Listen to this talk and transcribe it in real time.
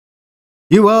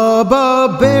You are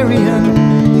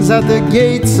barbarians at the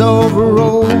gates of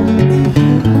Rome.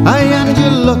 I and you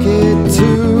look it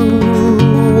too,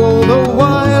 all the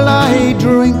while I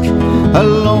drink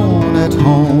alone at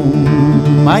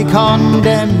home. I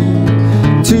condemn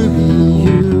you to be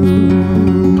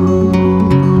you.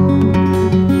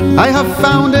 I have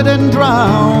founded and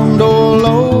drowned all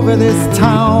over this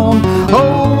town.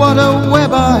 Oh, what a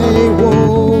web I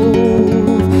wove.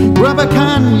 Grab a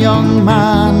can, young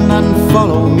man, and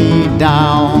follow me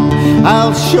down.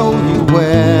 I'll show you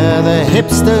where the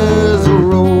hipsters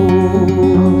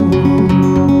roam.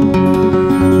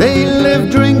 They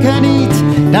live, drink and eat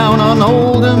down on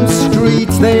Oldham Street.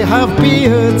 They have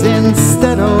beards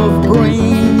instead of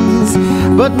brains,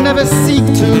 but never seek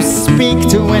to speak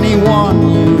to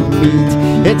anyone you meet.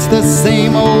 It's the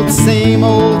same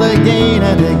old again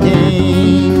and again.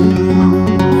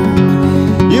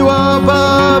 You are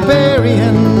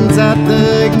barbarians at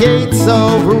the gates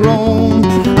of Rome.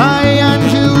 I and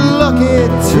you look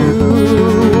it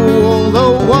too, all the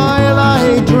while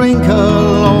I drink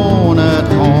alone at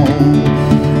home.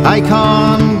 I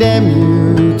condemn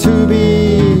you to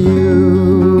be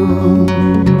you.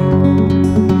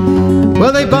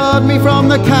 Well, they barred me from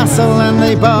the castle, and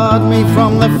they barred me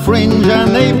from the fringe,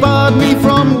 and they barred me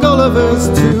from Gulliver's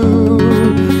too.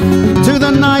 To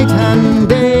the night and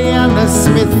day and the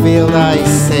Smithfield I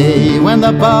say, when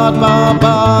the barred bar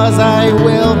bars I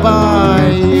will bar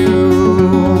you.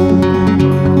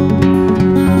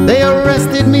 They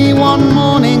arrested me one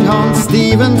morning on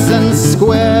Stevenson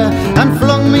Square and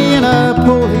flung me in a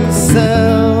police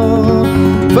cell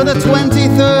for the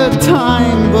 23rd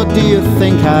time, but do you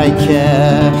think I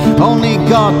care? Only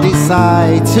God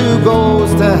decides who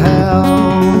goes to hell.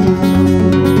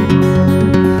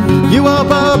 You are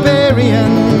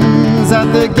barbarians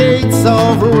at the gates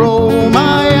of Rome.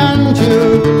 I and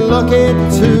you look it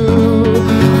too,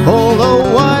 all the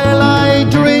while I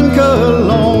drink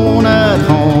alone at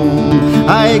home.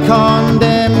 I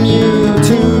condemn you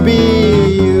to be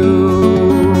you.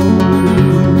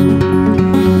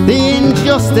 The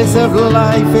injustice of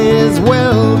life is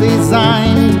well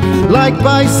designed, like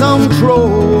by some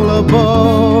troll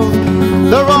above.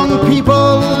 The wrong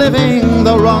people living,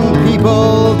 the wrong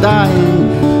people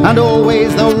dying, and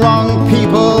always the wrong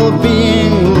people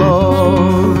being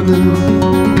loved.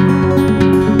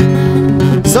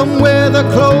 Some wear the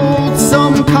clothes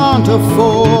some can't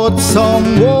afford,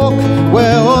 some walk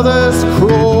where others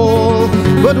crawl,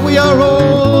 but we are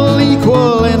all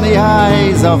equal in the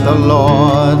eyes of the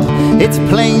Lord. It's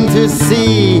plain to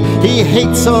see He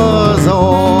hates us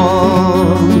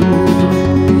all.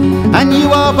 And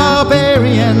you are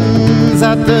barbarians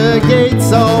at the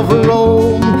gates of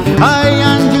Rome. I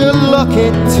and you look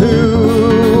it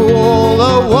too, all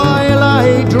the while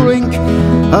I drink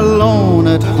alone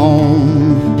at home.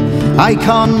 I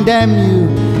condemn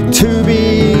you to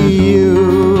be you.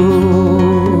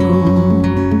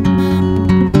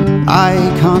 I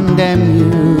condemn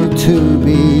you to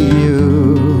be